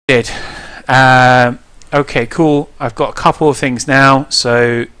Did. Okay, cool. I've got a couple of things now.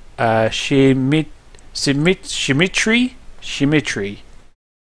 So, Symmetry.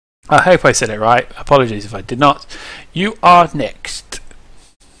 I hope I said it right. Apologies if I did not. You are next.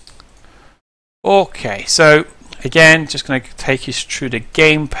 Okay, so again, just going to take you through the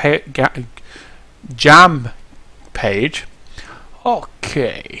jam page.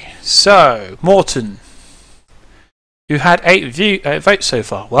 Okay, so Morton, you've had 8 votes so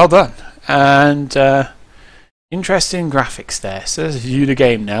far. Well done, and interesting graphics there. So let's view the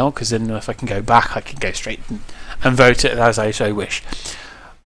game now, because then if I can go back, I can go straight and vote it as I so wish.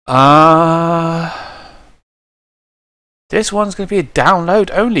 This one's going to be a download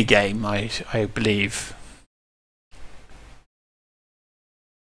only game, I believe.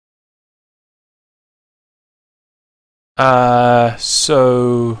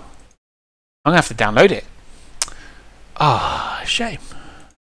 So I'm going to have to download it. Ah, shame.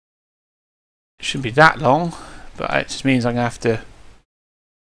 It shouldn't be that long, but it just means I'm going to have to.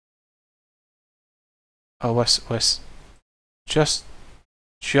 Oh, what's just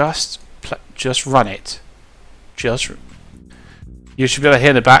run it. You should be able to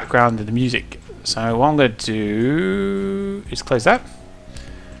hear the background of the music. So what I'm going to do is close that.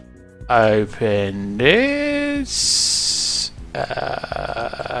 Open this.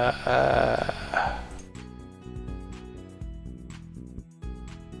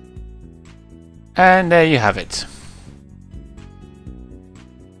 And there you have it.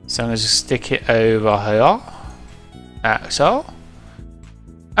 So I'm going to just stick it over here. So.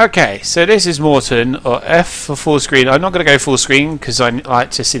 Okay, so this is Morton, or F for full screen. I'm not going to go full screen because I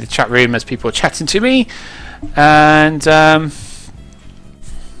like to see the chat room as people are chatting to me. And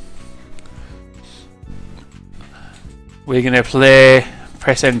we're going to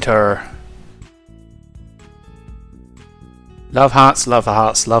press enter. Love hearts, love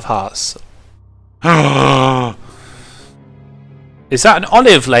hearts, love hearts. Is that an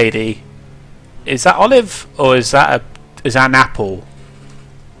olive lady? Is that olive, or is that an apple?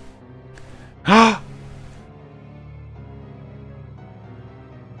 Can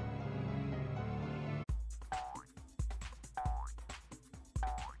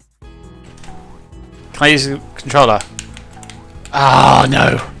I use the controller? Oh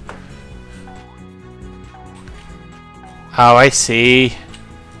no. Oh, I see.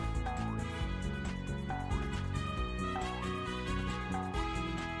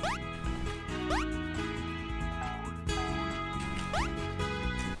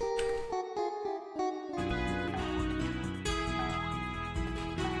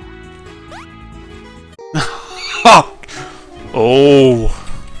 Oh. Oh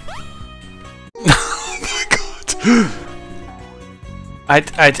my god.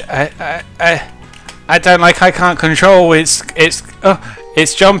 I don't like. I can't control. It's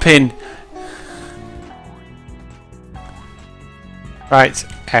jumping. Right,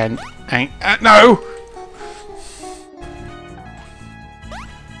 and no.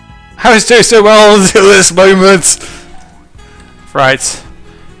 I was doing so well until this moment. Right.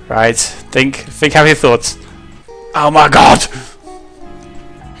 Think have your thoughts. Oh my god!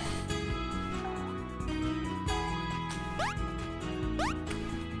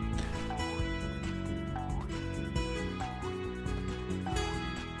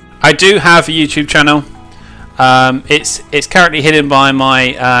 I do have a YouTube channel. It's currently hidden by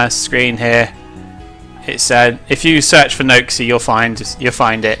my screen here. It's if you search for Noaksey, you'll find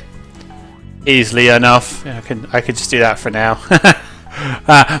it easily enough. I could just do that for now,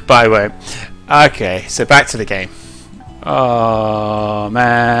 but I won't. Okay, so back to the game. Oh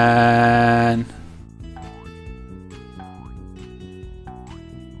man.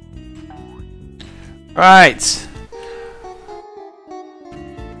 Right.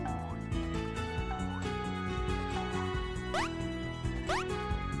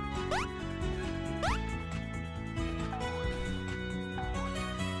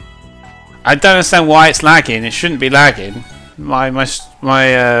 I don't understand why it's lagging. It shouldn't be lagging. My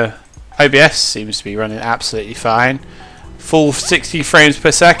OBS seems to be running absolutely fine. Full 60 frames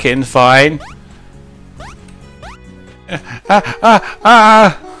per second, fine.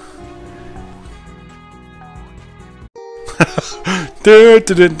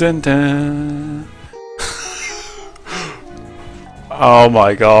 Oh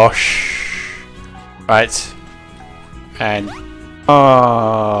my gosh. Right. And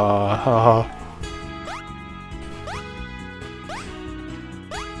oh.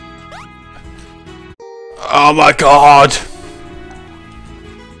 Oh my god!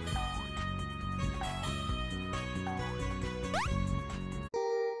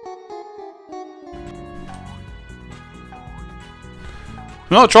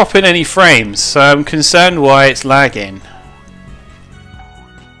 I'm not dropping any frames, so I'm concerned why it's lagging.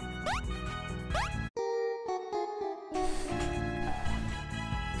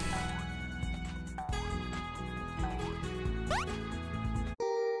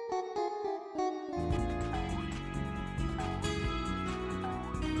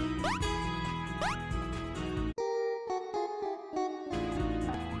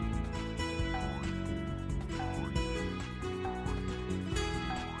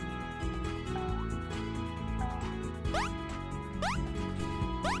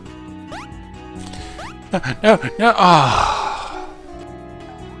 No, no, ah.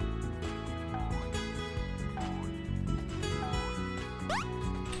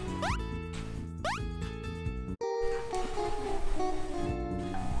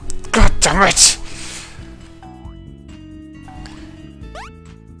 God damn it!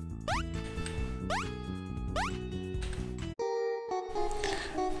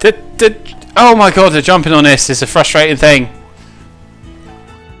 Oh my god, the jumping on this is a frustrating thing.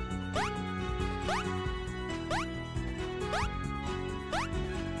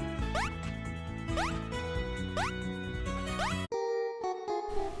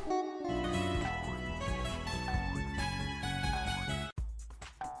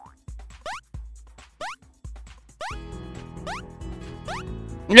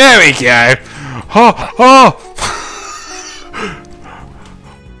 There we go. Oh, oh.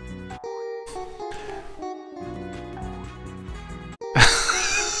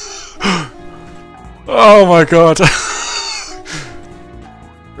 Oh my god.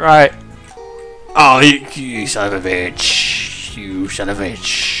 Right. Oh, you son of a bitch. You son of a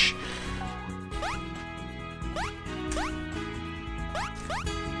bitch.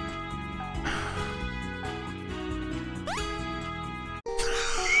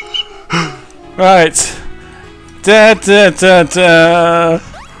 Right. Da da da da.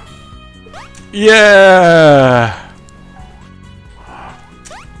 Yeah.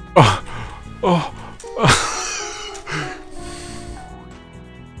 Oh. Oh.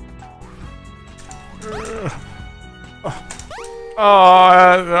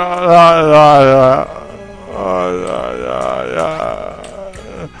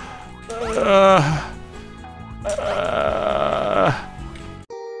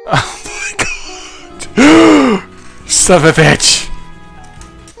 Son of a bitch!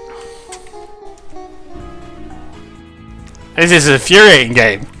 This is an infuriating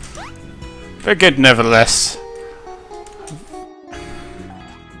game, but good nevertheless.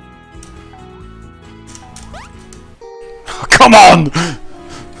 Oh, come on!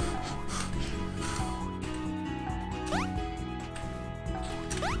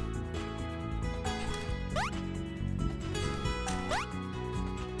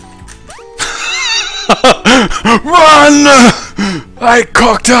 Run! I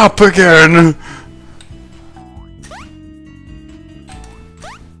cocked up again.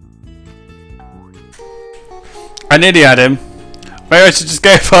 I nearly had him. Maybe I should just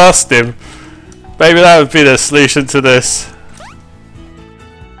go past him. Maybe that would be the solution to this.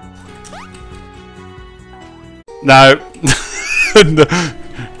 No. No,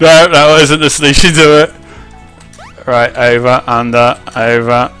 that wasn't the solution to it. Right, over, under,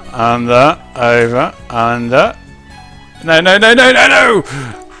 over, under, over, under. No, no, no, no, no, no!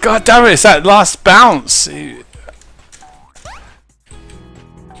 God damn it, it's that last bounce!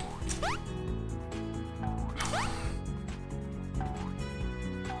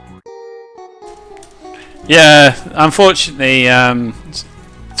 Yeah, unfortunately,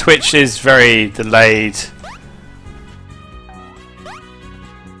 Twitch is very delayed.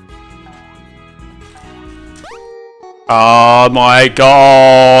 Oh my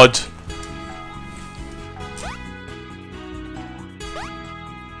god!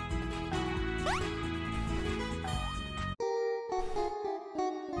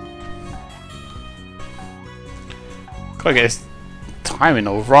 Gotta get this timing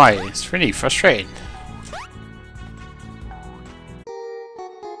all right. It's really frustrating.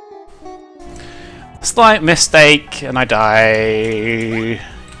 Slight mistake, and I die.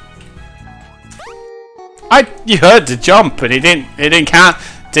 You heard the jump, and it didn't count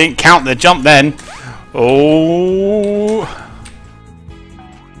the jump then. Oh,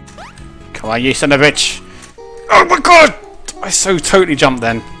 come on, you son of a bitch! Oh my god! I so totally jumped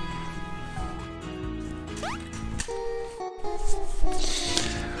then.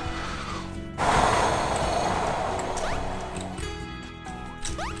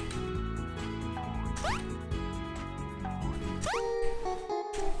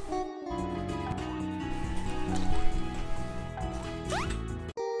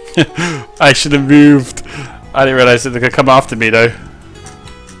 I should have moved. I didn't realise that they could come after me though.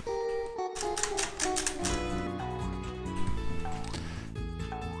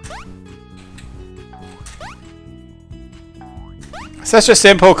 Such a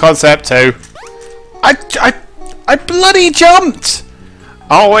simple concept too. I bloody jumped!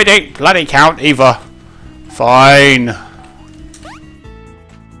 Oh, it ain't bloody count either. Fine.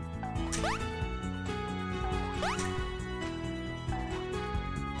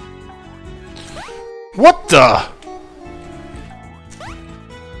 What the?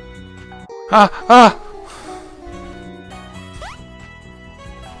 Ah.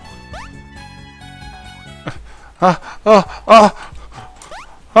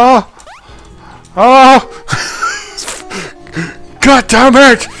 God damn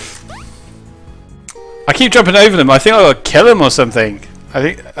it! I keep jumping over them. I think I'll kill him or something. I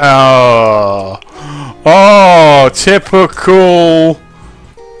think. Oh, typical.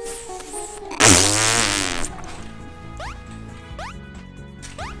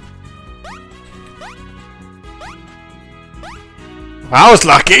 I was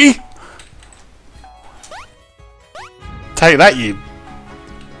lucky. Take that, you.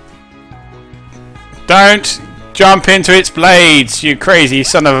 Don't jump into its blades, you crazy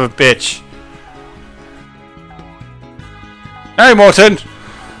son of a bitch. Hey, Morton.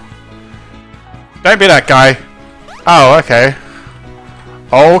 Don't be that guy. Oh, okay.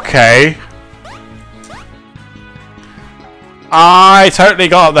 Okay. I totally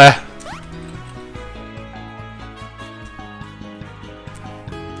got there.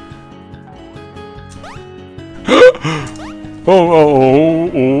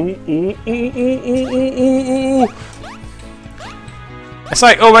 It's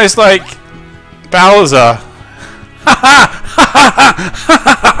like almost like Bowser.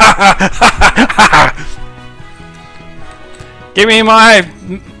 Give me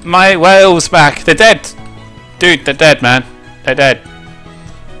my whales back. They're dead. Dude, they're dead, man. They're dead.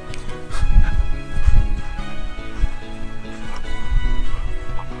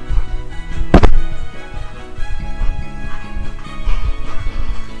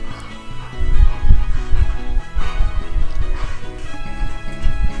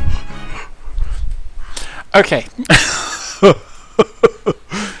 Okay.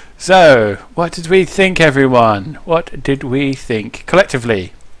 So, what did we think, everyone? What did we think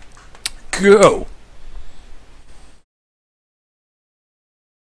collectively? Go!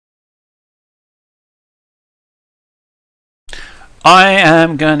 I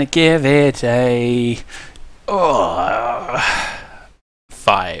am gonna give it a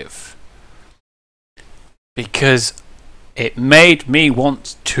 5 because it made me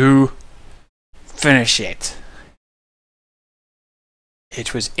want to finish it.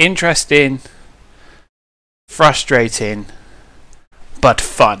 It was interesting, frustrating, but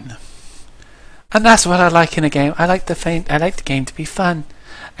fun. And that's what I like in a game. I like the game to be fun.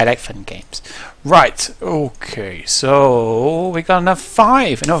 I like fun games. Right, okay, so we got another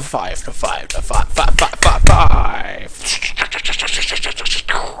 5. Another 5.